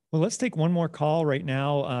 Well, let's take one more call right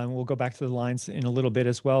now. We'll go back to the lines in a little bit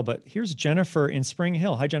as well. But here's Jennifer in Spring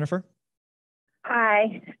Hill. Hi, Jennifer.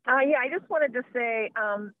 Hi. I just wanted to say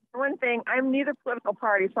one thing. I'm neither political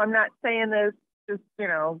party, so I'm not saying this just,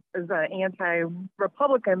 as an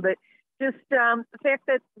anti-Republican, but just the fact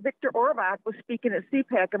that Viktor Orbán was speaking at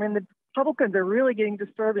CPAC. I mean, the Republicans are really getting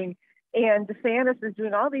disturbing, and DeSantis is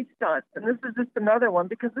doing all these stunts, and this is just another one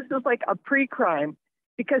because this is like a pre-crime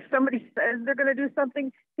because somebody says they're going to do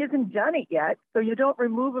something, he hasn't done it yet, so you don't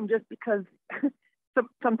remove him just because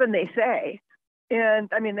something they say. And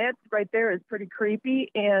I mean, that right there is pretty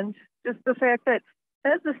creepy. And just the fact that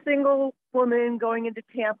as a single woman going into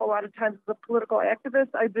Tampa, a lot of times as a political activist,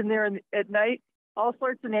 I've been there at night, all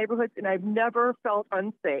sorts of neighborhoods, and I've never felt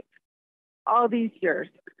unsafe all these years.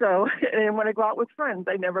 So, and when I go out with friends,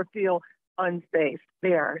 I never feel unsafe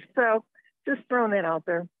there. So just throwing that out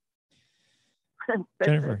there.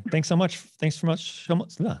 Jennifer, thanks so much. Thanks so much.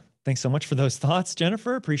 Thanks so much for those thoughts,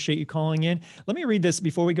 Jennifer. Appreciate you calling in. Let me read this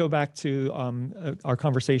before we go back to our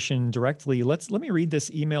conversation directly. Let me read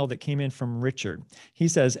this email that came in from Richard. He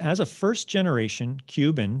says, as a first-generation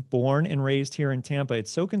Cuban born and raised here in Tampa,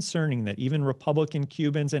 it's so concerning that even Republican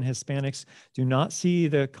Cubans and Hispanics do not see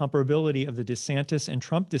the comparability of the DeSantis and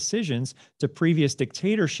Trump decisions to previous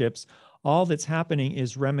dictatorships. All that's happening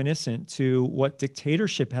is reminiscent to what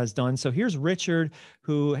dictatorship has done. So here's Richard,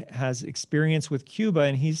 who has experience with Cuba,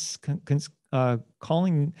 and he's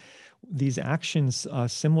calling these actions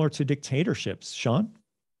similar to dictatorships. Seán?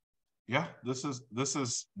 Yeah, this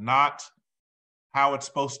is not how it's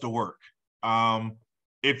supposed to work.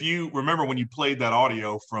 If you remember when you played that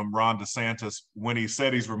audio from Ron DeSantis, when he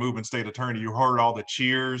said he's removing state attorney, you heard all the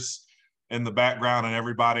cheers in the background and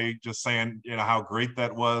everybody just saying, you know, how great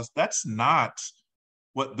that was. That's not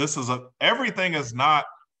what this is. Everything is not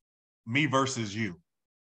me versus you.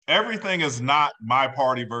 Everything is not my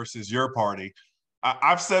party versus your party.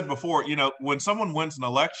 I've said before, you know, when someone wins an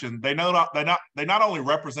election, they not only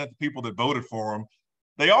represent the people that voted for them,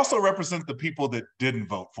 they also represent the people that didn't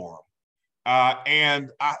vote for them.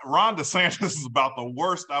 Ron DeSantis is about the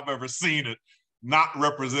worst I've ever seen it, not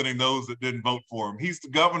representing those that didn't vote for him. He's the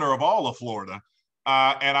governor of all of Florida.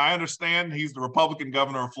 And I understand he's the Republican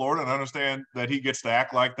governor of Florida, and I understand that he gets to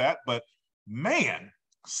act like that. But man,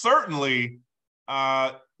 certainly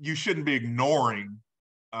you shouldn't be ignoring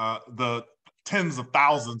the tens of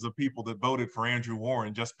thousands of people that voted for Andrew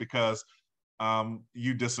Warren just because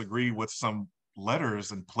you disagree with some letters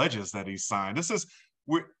and pledges that he signed.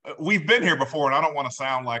 We've been here before, and I don't want to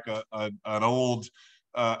sound like an old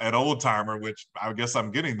timer, which I guess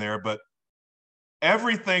I'm getting there, but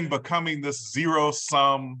everything becoming this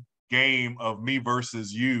zero-sum game of me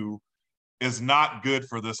versus you is not good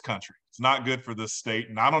for this country. It's not good for this state.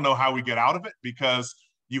 And I don't know how we get out of it, because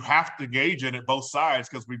you have to engage in it both sides,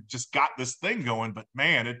 because we've just got this thing going. But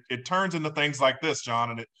man, it turns into things like this,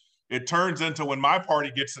 John, and it turns into, when my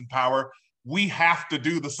party gets in power, we have to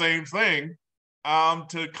do the same thing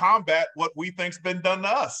to combat what we think's been done to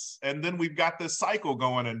us. And then we've got this cycle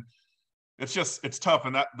going, and it's tough.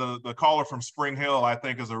 And that the caller from Spring Hill, I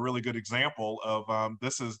think, is a really good example of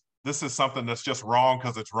this is something that's just wrong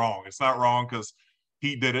because it's wrong. It's not wrong because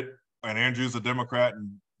he did it and Andrew's a Democrat and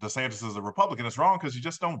DeSantis is a Republican. It's wrong because you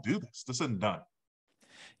just don't do this. This isn't done.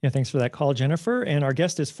 Yeah, thanks for that call, Jennifer. And our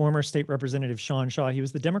guest is former State Representative Seán Shaw. He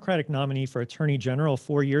was the Democratic nominee for Attorney General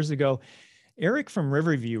 4 years ago. Eric from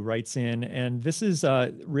Riverview writes in, and this is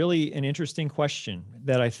really an interesting question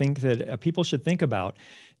that I think that people should think about.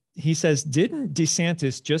 He says, didn't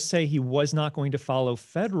DeSantis just say he was not going to follow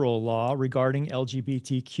federal law regarding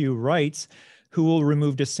LGBTQ rights? Who will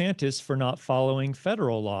remove DeSantis for not following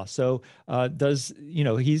federal law? So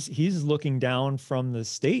he's looking down from the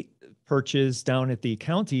state perches down at the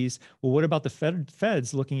counties. Well, what about the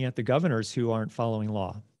feds looking at the governors who aren't following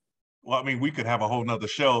law? Well, I mean, we could have a whole nother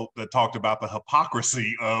show that talked about the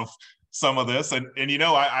hypocrisy of some of this. And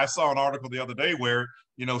I saw an article the other day where,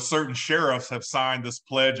 certain sheriffs have signed this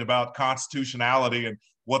pledge about constitutionality and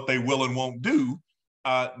what they will and won't do.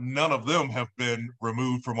 None of them have been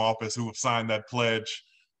removed from office who have signed that pledge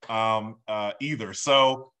either.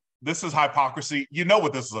 So this is hypocrisy. You know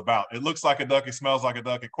what this is about. It looks like a duck, it smells like a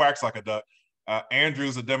duck, it quacks like a duck.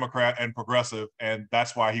 Andrew's a Democrat and progressive, and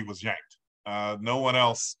that's why he was yanked. No one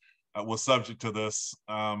else was subject to this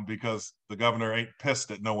because the governor ain't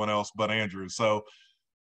pissed at no one else but Andrew. So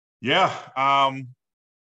yeah,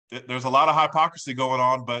 there's a lot of hypocrisy going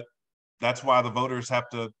on, but that's why the voters have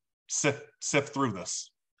to sift through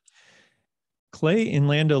this. Clay in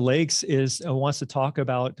Land O'Lakes wants to talk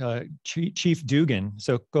about Chief Dugan.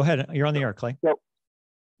 So go ahead. You're on the air, Clay. Yep.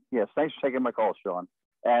 Yes. Thanks for taking my call, Seán.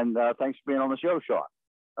 And thanks for being on the show, Seán.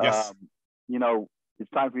 Yes.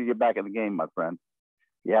 It's time for you to get back in the game, my friend.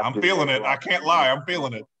 Yeah. I'm feeling it. I can't lie. I'm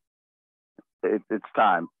feeling it. It's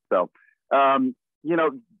time. So,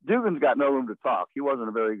 Dugan's got no room to talk. He wasn't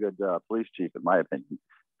a very good police chief, in my opinion.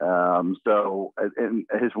 And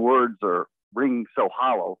his words are ringing so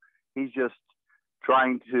hollow. He's just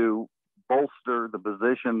trying to bolster the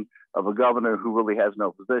position of a governor who really has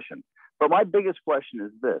no position. But my biggest question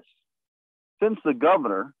is this. Since the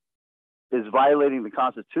governor is violating the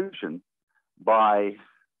Constitution by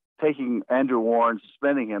taking Andrew Warren,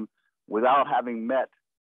 suspending him without having met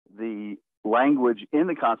the language in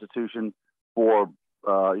the Constitution for,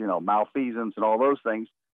 malfeasance and all those things,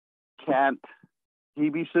 can't he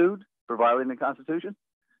be sued for violating the Constitution?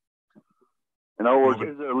 In other words,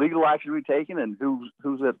 is there legal action to be taken, and who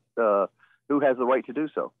has the right to do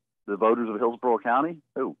so? The voters of Hillsborough County?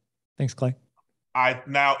 Who? Thanks, Clay.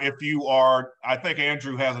 Now, if you are, I think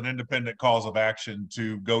Andrew has an independent cause of action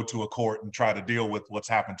to go to a court and try to deal with what's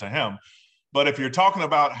happened to him. But if you're talking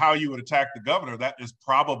about how you would attack the governor, that is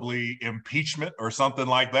probably impeachment or something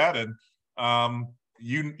like that. And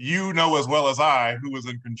you know as well as I who is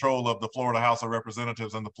in control of the Florida House of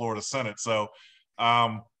Representatives and the Florida Senate. So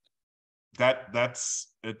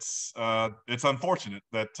it's unfortunate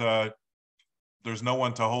that there's no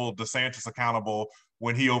one to hold DeSantis accountable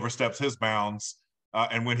when he oversteps his bounds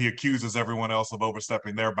and when he accuses everyone else of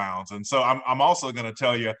overstepping their bounds. And so I'm also going to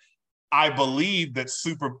tell you, I believe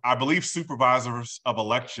supervisors of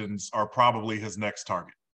elections are probably his next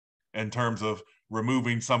target in terms of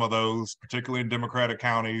removing some of those, particularly in Democratic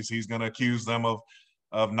counties. He's going to accuse them of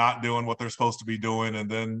not doing what they're supposed to be doing, and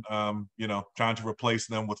then trying to replace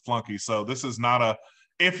them with flunkies. So this is not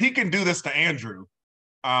if he can do this to Andrew,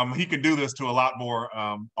 he can do this to a lot more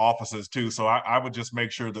offices too. So I would just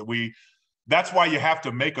make sure that that's why you have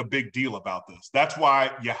to make a big deal about this. That's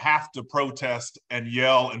why you have to protest and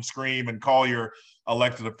yell and scream and call your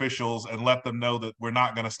elected officials and let them know that we're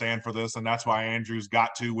not going to stand for this. And that's why Andrew's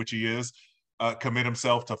got to, which he is, commit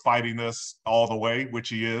himself to fighting this all the way, which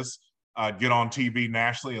he is, get on TV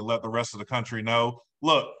nationally and let the rest of the country know.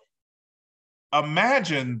 Look,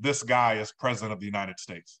 imagine this guy as president of the United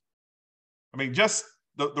States. I mean, just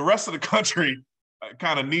the rest of the country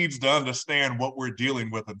kind of needs to understand what we're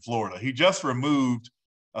dealing with in Florida. He just removed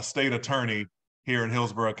a state attorney here in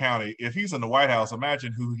Hillsborough County. If he's in the White House,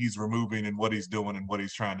 imagine who he's removing and what he's doing and what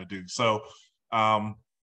he's trying to do. So,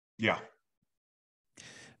 yeah.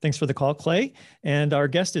 Thanks for the call, Clay. And our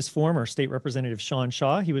guest is former State Representative Seán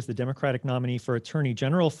Shaw. He was the Democratic nominee for Attorney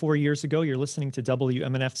General 4 years ago. You're listening to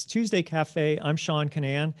WMNF's Tuesday Cafe. I'm Seán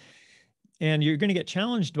Kinane. And you're going to get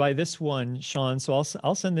challenged by this one, Seán. So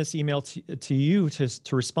I'll send this email to you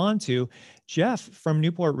to respond to. Jeff from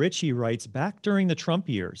Newport Richey writes, back during the Trump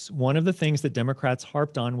years, one of the things that Democrats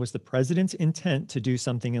harped on was the president's intent to do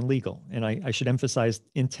something illegal. And I should emphasize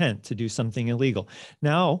intent to do something illegal.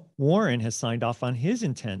 Now, Warren has signed off on his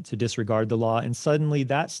intent to disregard the law, and suddenly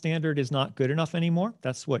that standard is not good enough anymore.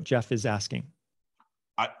 That's what Jeff is asking.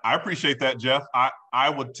 I appreciate that, Jeff. I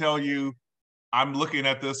would tell you, I'm looking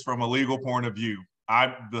at this from a legal point of view.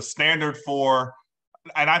 The standard for,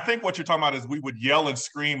 and I think what you're talking about is we would yell and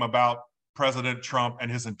scream about President Trump and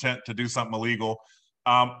his intent to do something illegal.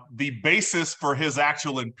 The basis for his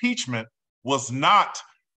actual impeachment was not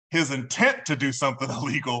his intent to do something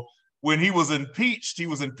illegal. When he was impeached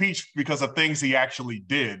because of things he actually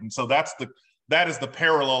did. And so that is the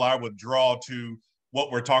parallel I would draw to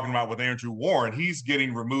what we're talking about with Andrew Warren. He's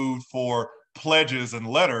getting removed for pledges and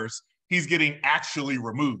letters. He's getting actually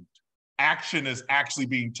removed. Action is actually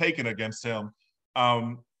being taken against him,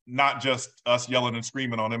 not just us yelling and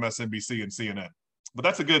screaming on MSNBC and CNN. But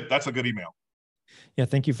that's a good email. Yeah,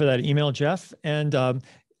 thank you for that email, Jeff. And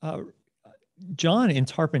John in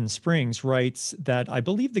Tarpon Springs writes that I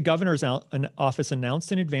believe the governor's office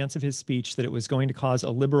announced in advance of his speech that it was going to cause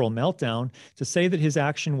a liberal meltdown. To say that his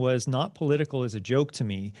action was not political is a joke to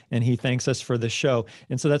me, and he thanks us for the show.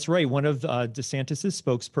 And so that's right. One of DeSantis's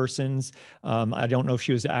spokespersons, I don't know if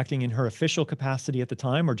she was acting in her official capacity at the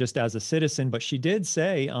time or just as a citizen, but she did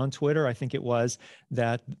say on Twitter, I think it was,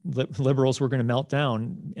 that liberals were going to melt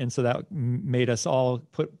down. And so that made us all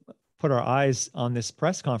put our eyes on this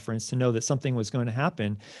press conference to know that something was going to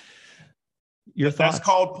happen. That's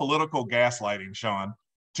called political gaslighting, Seán,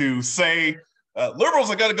 to say liberals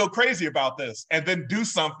are going to go crazy about this and then do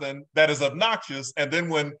something that is obnoxious. And then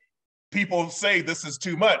when people say this is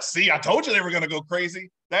too much, see, I told you they were going to go crazy.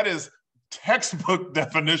 That is textbook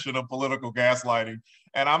definition of political gaslighting.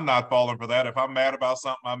 And I'm not falling for that. If I'm mad about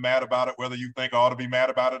something, I'm mad about it, whether you think I ought to be mad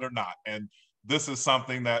about it or not. And this is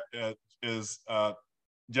something that is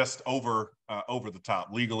just over the top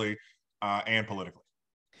legally and politically.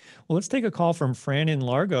 Well, let's take a call from Fran in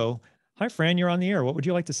Largo. Hi, Fran, you're on the air. What would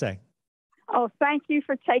you like to say? Oh, thank you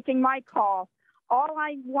for taking my call. All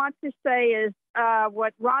I want to say is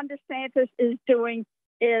what Ron DeSantis is doing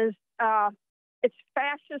is it's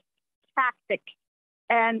fascist tactic.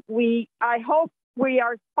 And I hope we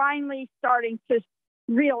are finally starting to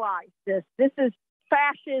realize this. This is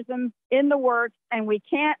fascism in the works, and we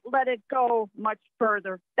can't let it go much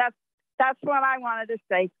further. That's what I wanted to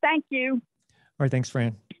say. Thank you. All right, thanks,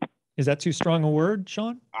 Fran. Is that too strong a word,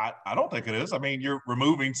 Seán? I don't think it is. I mean, you're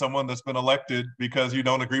removing someone that's been elected because you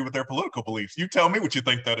don't agree with their political beliefs. You tell me what you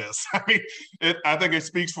think that is. I mean, I think it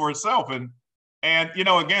speaks for itself. And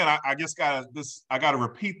again, I got to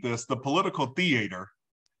repeat this: the political theater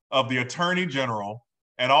of the Attorney General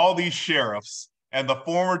and all these sheriffs and the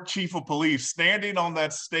former chief of police standing on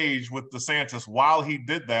that stage with DeSantis while he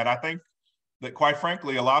did that, I think that, quite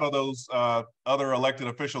frankly, a lot of those other elected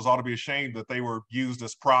officials ought to be ashamed that they were used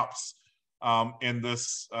as props in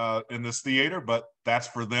this theater. But that's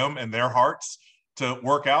for them and their hearts to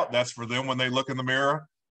work out. That's for them when they look in the mirror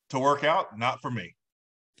to work out, not for me.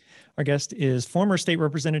 Our guest is former State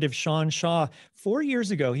Representative Seán Shaw. 4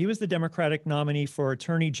 years ago, he was the Democratic nominee for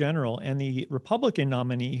Attorney General, and the Republican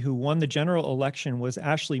nominee who won the general election was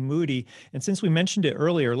Ashley Moody. And since we mentioned it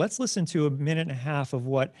earlier, let's listen to a minute and a half of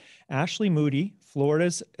what Ashley Moody,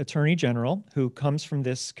 Florida's Attorney General, who comes from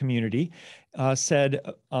this community, said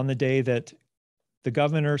on the day that the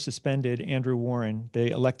governor suspended Andrew Warren,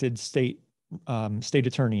 the elected state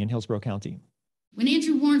attorney in Hillsborough County. When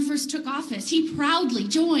Andrew Warren first took office, he proudly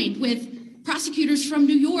joined with prosecutors from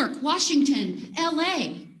New York, Washington, LA,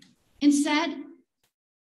 and said,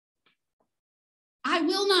 I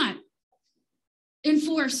will not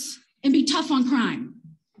enforce and be tough on crime.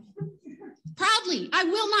 Proudly, I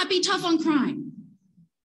will not be tough on crime.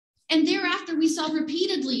 And thereafter, we saw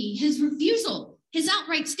repeatedly his refusal, his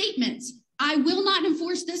outright statements. I will not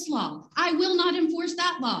enforce this law. I will not enforce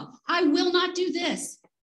that law. I will not do this.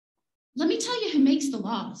 Let me tell you who makes the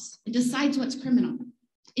laws and decides what's criminal.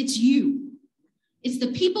 It's you. It's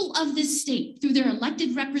the people of this state through their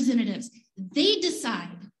elected representatives. They decide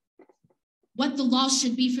what the laws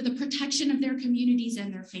should be for the protection of their communities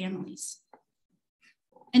and their families.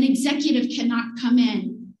 An executive cannot come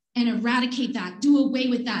in and eradicate that, do away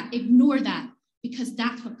with that, ignore that, because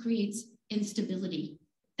that's what creates instability.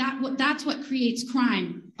 That's what creates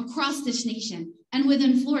crime across this nation and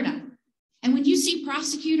within Florida. And when you see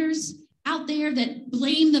prosecutors out there that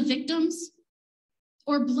blame the victims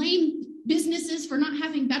or blame businesses for not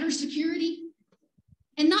having better security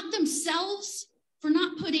and not themselves for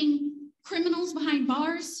not putting criminals behind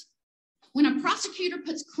bars, when a prosecutor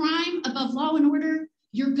puts crime above law and order,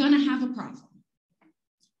 you're gonna have a problem.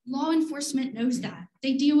 Law enforcement knows that.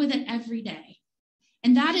 They deal with it every day.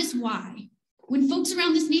 And that is why when folks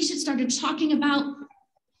around this nation started talking about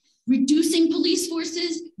reducing police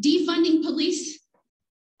forces, defunding police,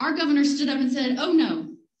 our governor stood up and said, oh no,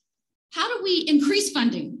 how do we increase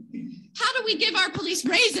funding? How do we give our police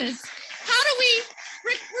raises? How do we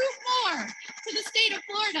recruit more to the state of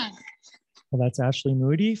Florida? Well, that's Ashley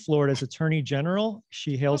Moody, Florida's Attorney General.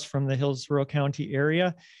 She hails from the Hillsborough County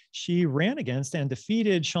area. She ran against and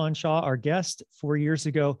defeated Seán Shaw, our guest, 4 years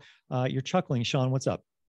ago. You're chuckling, Seán, what's up?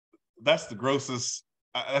 That's the grossest.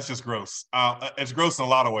 That's just gross. It's gross in a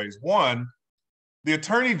lot of ways. One, the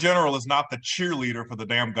Attorney General is not the cheerleader for the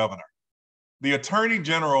damn governor. The Attorney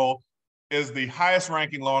General is the highest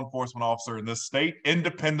ranking law enforcement officer in this state,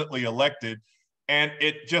 independently elected. And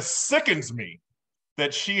it just sickens me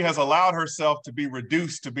that she has allowed herself to be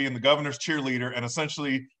reduced to being the governor's cheerleader, and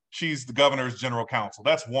essentially she's the governor's general counsel.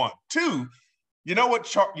 That's one. Two, you know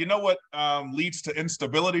what leads to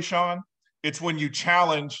instability, Seán? It's when you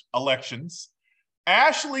challenge elections.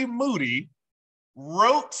 Ashley Moody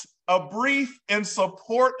wrote a brief in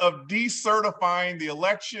support of decertifying the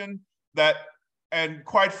election and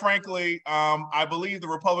quite frankly, I believe the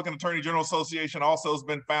Republican Attorney General Association also has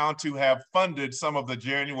been found to have funded some of the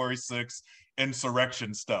January 6th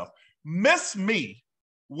insurrection stuff. Miss me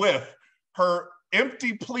with her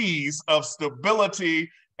empty pleas of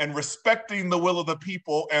stability and respecting the will of the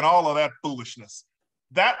people and all of that foolishness.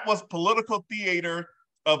 That was political theater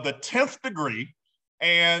of the 10th degree.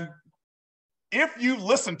 And if you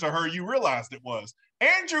listened to her, you realized it was.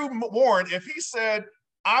 Andrew Warren, if he said,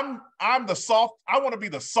 I want to be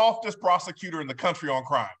the softest prosecutor in the country on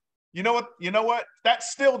crime. You know what? That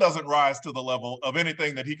still doesn't rise to the level of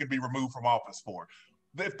anything that he can be removed from office for.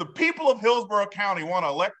 If the people of Hillsborough County want to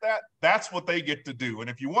elect that, that's what they get to do. And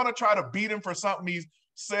if you want to try to beat him for something he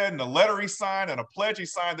said and a letter he signed and a pledge he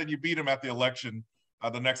signed, then you beat him at the election,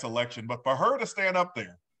 the next election. But for her to stand up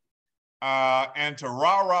there and to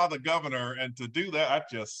rah-rah the governor and to do that,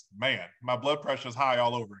 my blood pressure is high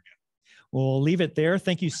all over again. We'll leave it there.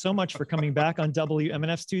 Thank you so much for coming back on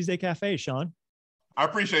WMNF's Tuesday Cafe, Seán. I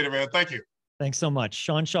appreciate it, man. Thank you. Thanks so much.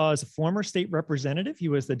 Seán Shaw is a former state representative. He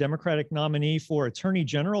was the Democratic nominee for Attorney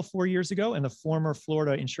General 4 years ago and the former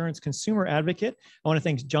Florida insurance consumer advocate. I want to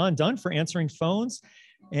thank John Dunn for answering phones.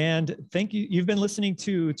 And thank you. You've been listening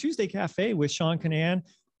to Tuesday Cafe with Seán Kinane.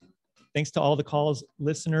 Thanks to all the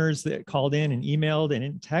listeners that called in and emailed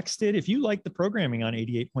and texted. If you like the programming on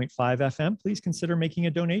 88.5 FM, please consider making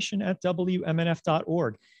a donation at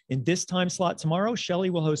WMNF.org. In this time slot tomorrow, Shelley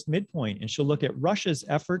will host Midpoint, and she'll look at Russia's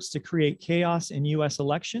efforts to create chaos in U.S.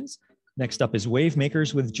 elections. Next up is Wave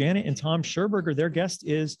Makers with Janet and Tom Scherberger. Their guest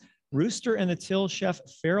is Rooster and the Till chef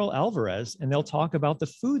Farrell Alvarez, and they'll talk about the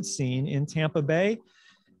food scene in Tampa Bay.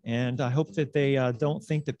 And I hope that they don't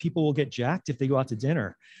think that people will get jacked if they go out to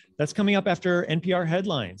dinner. That's coming up after NPR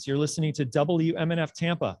headlines. You're listening to WMNF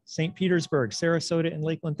Tampa, St. Petersburg, Sarasota, and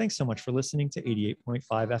Lakeland. Thanks so much for listening to 88.5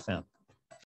 FM.